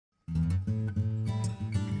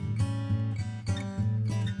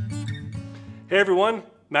Hey everyone,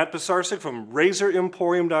 Matt Pisarcik from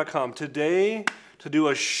RazorEmporium.com. Today, to do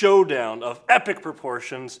a showdown of epic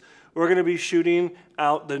proportions, we're going to be shooting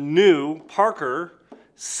out the new Parker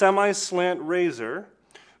Semi-Slant Razor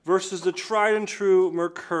versus the tried and true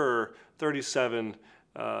Merkur 37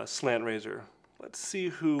 Slant Razor. Let's see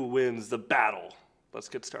who wins the battle. Let's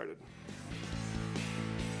get started.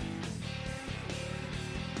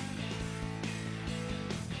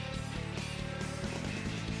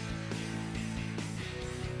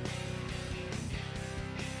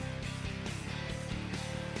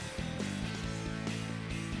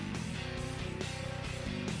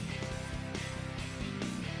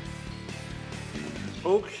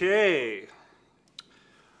 Okay,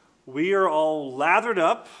 we are all lathered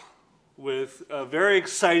up with a very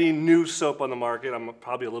exciting new soap on the market. I'm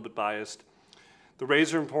probably a little bit biased. The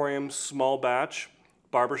Razor Emporium Small Batch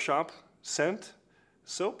Barbershop Scent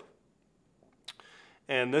Soap.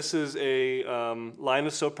 And this is a line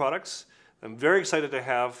of soap products I'm very excited to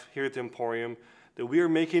have here at the Emporium that we are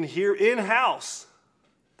making here in-house.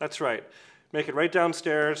 That's right, make it right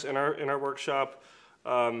downstairs in our workshop.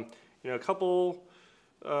 A couple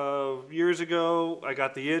years ago, I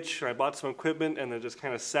got the itch, and I bought some equipment, and it just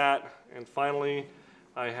kind of sat, and finally,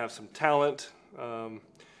 I have some talent.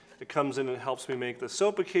 It comes in and helps me make the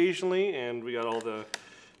soap occasionally, and we got all the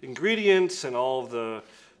ingredients and all of the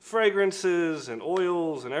fragrances and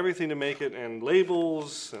oils and everything to make it, and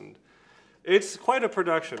labels, and it's quite a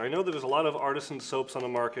production. I know that there's a lot of Artisan soaps on the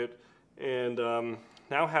market, and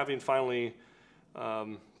now having finally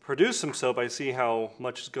produce some soap, I see how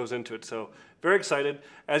much goes into it. So very excited.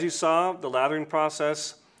 As you saw, the lathering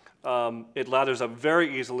process, it lathers up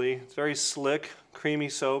very easily. It's very slick, creamy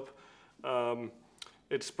soap.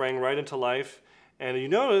 It's spraying right into life. And you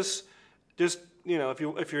notice, just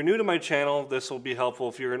if you're new to my channel, this will be helpful.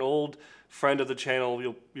 If you're an old friend of the channel,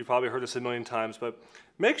 you probably heard this a million times. But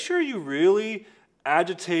make sure you really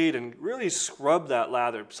agitate and really scrub that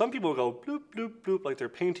lather. Some people go bloop, bloop, bloop, like they're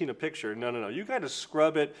painting a picture. No, no, no. You got to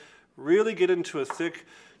scrub it, really get into a thick,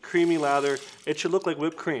 creamy lather. It should look like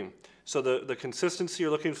whipped cream. So the consistency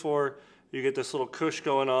you're looking for, you get this little cush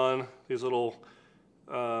going on, these little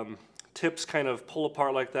tips kind of pull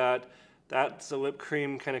apart like that. That's the whipped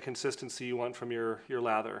cream kind of consistency you want from your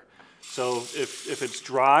lather. So if it's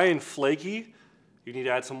dry and flaky, you need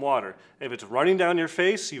to add some water. If it's running down your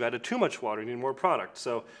face, you've added too much water, you need more product.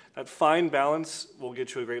 So that fine balance will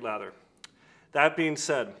get you a great lather. That being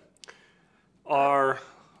said,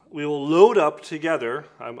 we will load up together,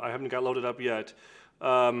 I haven't got loaded up yet,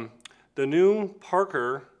 the new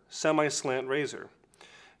Parker Semi-Slant Razor.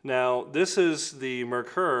 Now this is the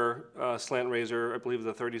Merkur slant razor, I believe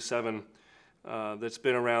the 37, that's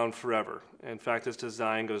been around forever. In fact, this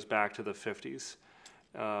design goes back to the 50s.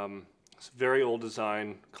 It's a very old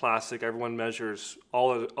design, classic. Everyone measures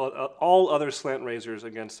all other slant razors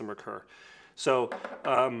against the Merkur. So,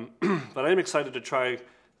 but I'm excited to try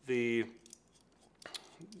the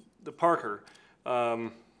Parker.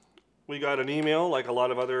 We got an email, like a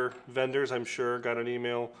lot of other vendors, I'm sure, got an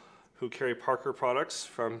email who carry Parker products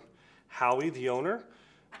from Howie, the owner.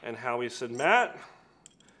 And Howie said, Matt,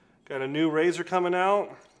 got a new razor coming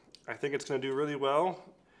out. I think it's going to do really well.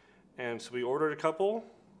 And so we ordered a couple.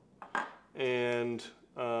 And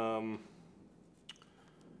let me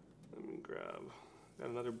got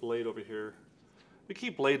another blade over here. We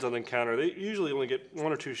keep blades on the counter. They usually only get 1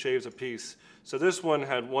 or 2 shaves a piece. So this one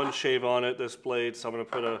had 1 shave on it, this blade, so I'm going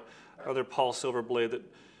to put another Paul Silver blade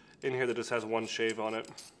in here that just has 1 shave on it.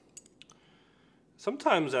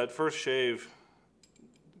 Sometimes that first shave,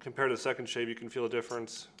 compared to the second shave, you can feel a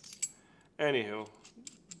difference. Anywho,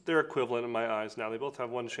 they're equivalent in my eyes now. They both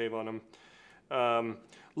have 1 shave on them.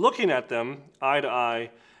 Looking at them eye to eye,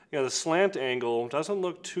 the slant angle doesn't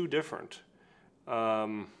look too different.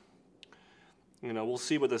 We'll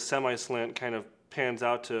see what the semi-slant kind of pans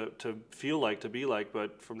out to feel like, to be like,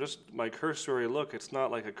 but from just my cursory look, it's not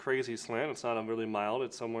like a crazy slant. It's not really mild.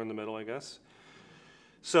 It's somewhere in the middle, I guess.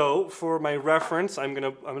 So for my reference, I'm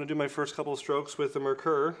gonna do my first couple of strokes with the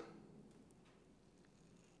Merkur.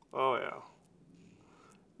 Oh yeah.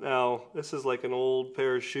 Now this is like an old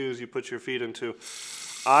pair of shoes you put your feet into.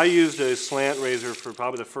 I used a slant razor for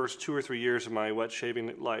probably the first 2 or 3 years of my wet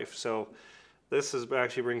shaving life, so this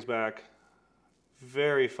actually brings back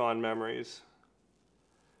very fond memories.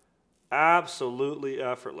 Absolutely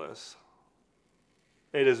effortless.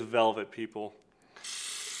 It is velvet, people.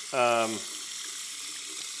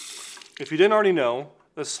 If you didn't already know,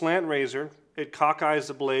 the slant razor, it cockeyes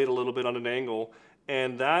the blade a little bit on an angle,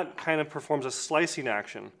 and that kind of performs a slicing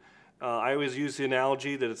action. I always use the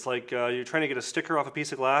analogy that it's like you're trying to get a sticker off a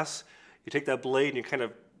piece of glass. You take that blade and you kind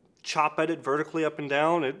of chop at it vertically up and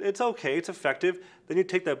down, it's okay, it's effective. Then you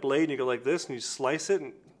take that blade and you go like this and you slice it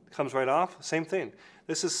and it comes right off. Same thing.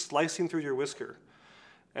 This is slicing through your whisker.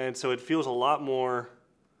 And so it feels a lot more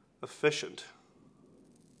efficient.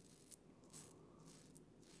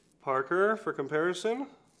 Parker, for comparison.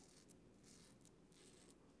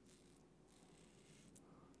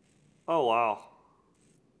 Oh, wow.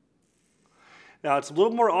 Now it's a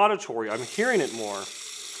little more auditory. I'm hearing it more.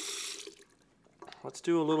 Let's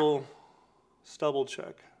do a little stubble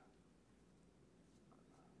check.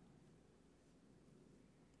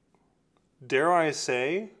 Dare I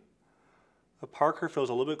say, the Parker feels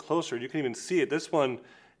a little bit closer. You can even see it. This one,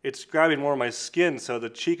 it's grabbing more of my skin, so the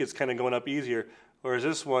cheek is kind of going up easier, whereas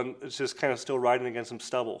this one, it's just kind of still riding against some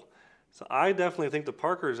stubble. So I definitely think the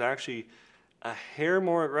Parker is actually a hair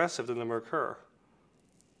more aggressive than the Merkur.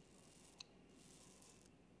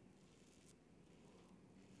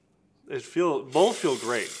 Both feel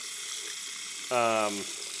great.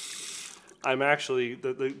 I'm actually,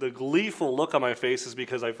 the gleeful look on my face is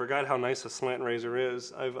because I forgot how nice a slant razor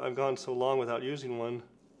is. I've gone so long without using one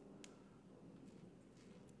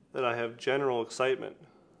that I have general excitement.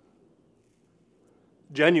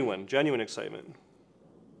 Genuine excitement.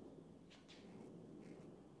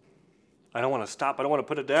 I don't want to stop. I don't want to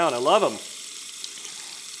put it down. I love them.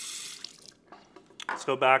 Let's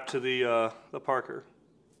go back to the Parker.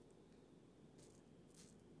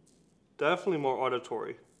 Definitely more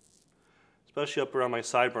auditory, especially up around my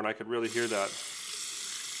sideburn. I could really hear that.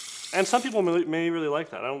 And some people may really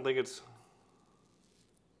like that. I don't think it's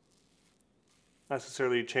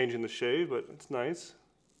necessarily changing the shave, but it's nice.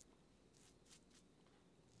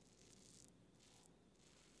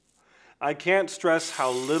 I can't stress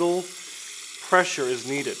how little pressure is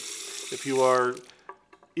needed. If you are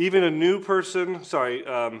even a new person,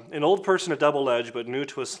 an old person at double edge, but new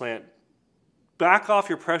to a slant, back off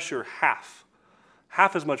your pressure half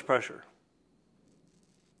as much pressure.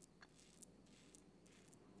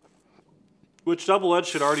 Which double edge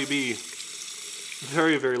should already be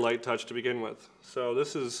very, very light touch to begin with. So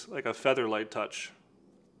this is like a feather light touch.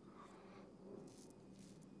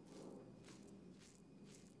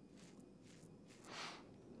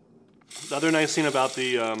 The other nice thing about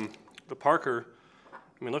the Parker,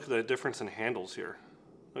 I mean, look at the difference in handles here.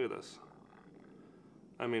 Look at this.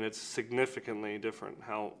 I mean, it's significantly different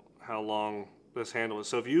how long this handle is.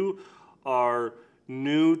 So if you are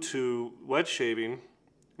new to wet shaving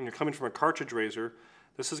and you're coming from a cartridge razor,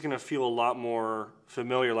 this is going to feel a lot more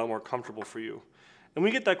familiar, a lot more comfortable for you. And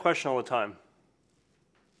we get that question all the time.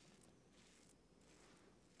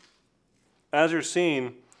 As you're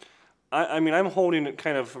seeing, I mean, I'm holding it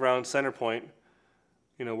kind of around center point,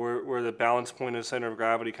 you know, where the balance point is, center of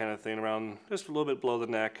gravity kind of thing, around just a little bit below the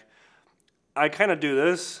neck. I kind of do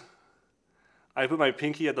this. I put my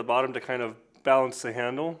pinky at the bottom to kind of balance the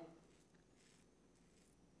handle.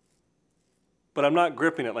 But I'm not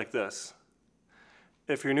gripping it like this.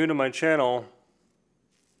 If you're new to my channel,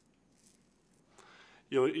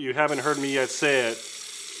 you haven't heard me yet say it,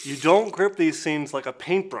 you don't grip these things like a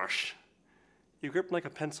paintbrush. You grip them like a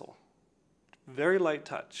pencil. Very light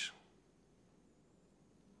touch.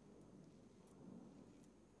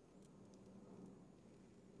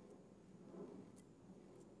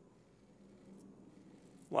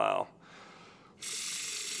 Wow.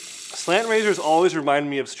 Slant razors always remind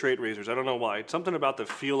me of straight razors. I don't know why. It's something about the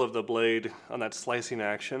feel of the blade on that slicing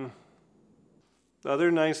action. The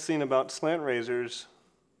other nice thing about slant razors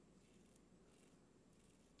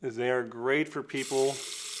is they are great for people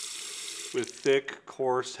with thick,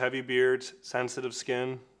 coarse, heavy beards, sensitive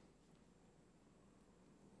skin.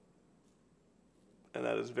 And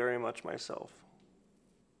that is very much myself.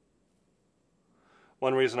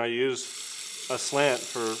 One reason I use a slant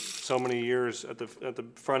for so many years at the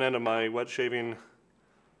front end of my wet shaving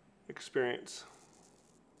experience.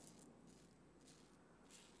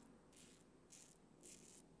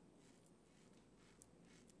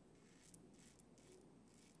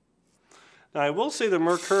 Now I will say the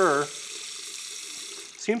Merkur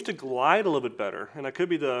seems to glide a little bit better, and that could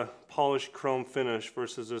be the polished chrome finish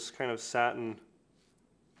versus this kind of satin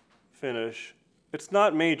finish. It's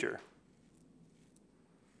not major.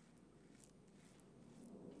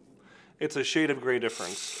 It's a shade of gray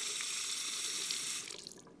difference.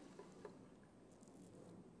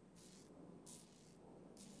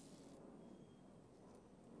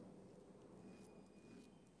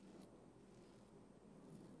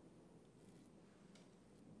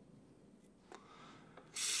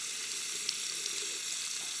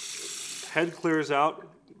 Head clears out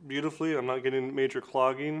beautifully. I'm not getting major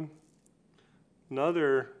clogging.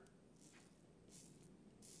 Another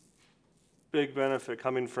big benefit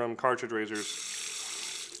coming from cartridge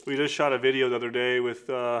razors. We just shot a video the other day with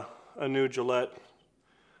a new Gillette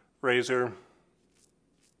razor.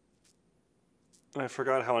 I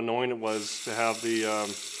forgot how annoying it was to have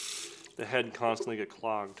the head constantly get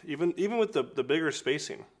clogged. Even with the bigger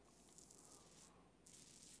spacing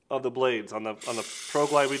of the blades on the Pro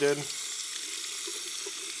Glide we did.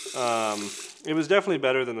 It was definitely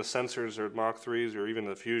better than the sensors or Mach 3s or even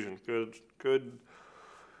the Fusion. Good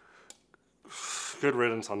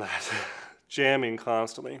riddance on that. Jamming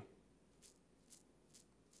constantly.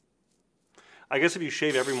 I guess if you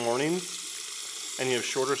shave every morning and you have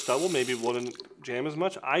shorter stubble, maybe it wouldn't jam as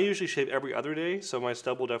much. I usually shave every other day, so my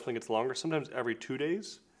stubble definitely gets longer. Sometimes every 2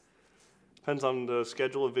 days. Depends on the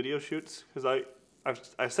schedule of video shoots. Because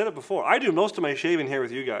I've said it before, I do most of my shaving here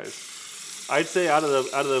with you guys. I'd say out of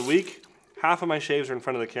the week, half of my shaves are in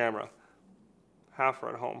front of the camera. Half are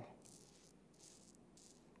at home.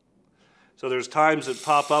 So there's times that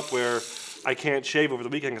pop up where I can't shave over the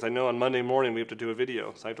weekend because I know on Monday morning we have to do a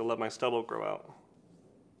video, so I have to let my stubble grow out.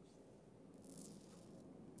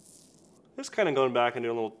 Just kind of going back and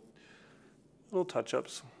doing little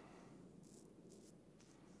touch-ups.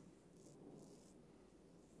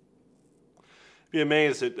 Be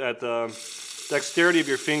amazed at the dexterity of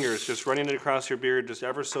your fingers, just running it across your beard just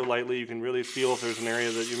ever so lightly. You can really feel if there's an area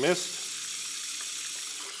that you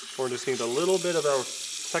missed, or just needs a little bit of a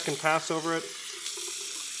second pass over it.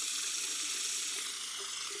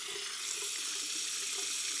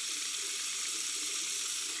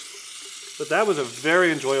 But that was a very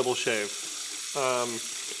enjoyable shave.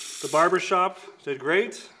 The barbershop did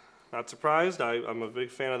great. Not surprised. I'm a big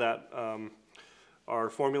fan of that. Our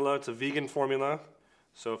formula, it's a vegan formula.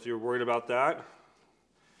 So if you're worried about that,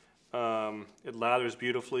 it lathers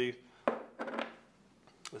beautifully.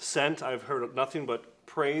 The scent, I've heard nothing but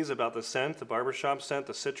praise about the scent. The barbershop scent,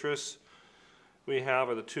 the citrus we have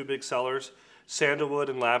are the two big sellers. Sandalwood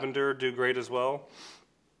and lavender do great as well.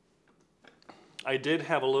 I did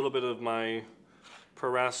have a little bit of my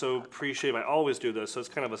Proraso pre-shave. I always do this, so it's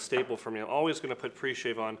kind of a staple for me. I'm always going to put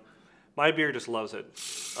pre-shave on. My beard just loves it.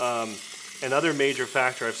 Another major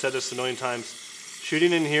factor, I've said this a million times,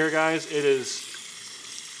 shooting in here, guys, it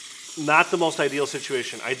is not the most ideal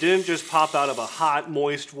situation. I didn't just pop out of a hot,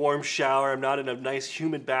 moist, warm shower. I'm not in a nice,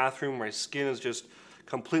 humid bathroom where my skin is just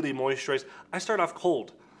completely moisturized. I start off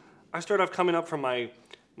cold. I start off coming up from my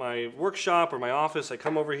workshop or my office. I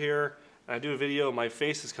come over here, and I do a video. My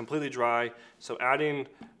face is completely dry. So adding,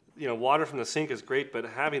 water from the sink is great, but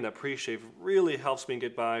having that pre-shave really helps me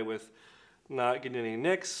get by with not getting any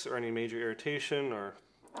nicks or any major irritation,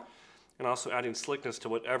 and also adding slickness to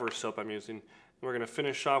whatever soap I'm using. And we're going to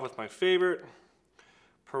finish off with my favorite,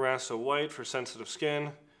 Proraso White for sensitive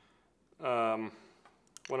skin. One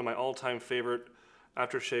of my all-time favorite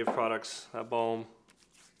aftershave products, that balm.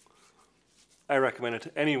 I recommend it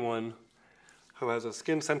to anyone who has a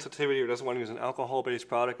skin sensitivity or doesn't want to use an alcohol-based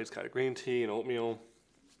product. It's got green tea and oatmeal.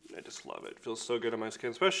 I just love it. It feels so good on my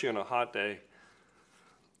skin, especially on a hot day.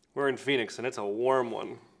 We're in Phoenix and it's a warm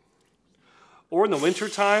one. Or in the winter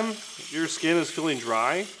time, your skin is feeling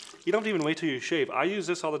dry, you don't even wait till you shave. I use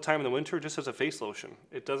this all the time in the winter just as a face lotion.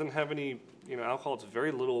 It doesn't have any alcohol. It's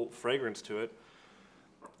very little fragrance to it.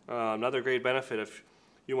 Another great benefit, if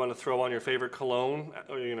you want to throw on your favorite cologne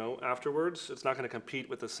afterwards, it's not going to compete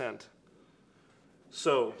with the scent.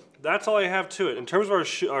 So that's all I have to it. In terms of our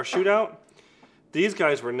shootout, these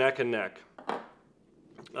guys were neck and neck.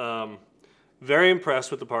 Very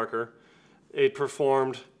impressed with the Parker. It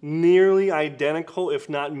performed nearly identical, if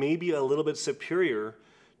not maybe a little bit superior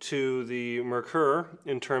to the Merkur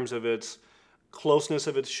in terms of its closeness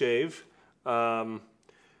of its shave. The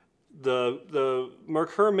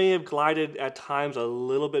Merkur may have glided at times a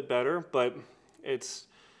little bit better, but it's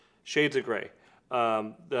shades of gray.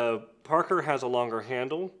 The Parker has a longer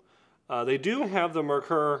handle. They do have the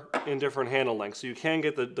Merkur in different handle lengths, so you can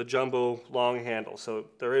get the jumbo long handle, so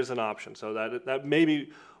there is an option. So that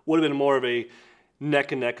maybe would have been more of a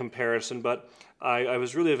neck-and-neck comparison, but I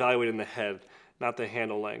was really evaluating the head, not the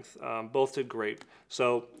handle length. Both did great.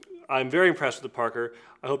 So I'm very impressed with the Parker.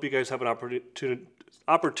 I hope you guys have an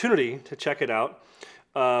opportunity to check it out.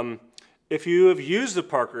 If you have used the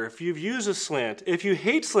Parker, if you've used a slant, if you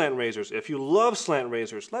hate slant razors, if you love slant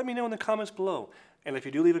razors, let me know in the comments below. And if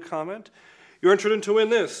you do leave a comment, you're entered to win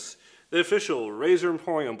this, the official Razor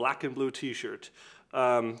Emporium black and blue t-shirt.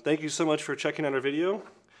 Thank you so much for checking out our video.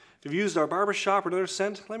 If you've used our barbershop or another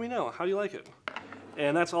scent, let me know. How do you like it?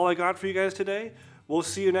 And that's all I got for you guys today. We'll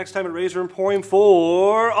see you next time at Razor Emporium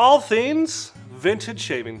for all things vintage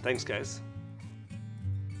shaving. Thanks, guys.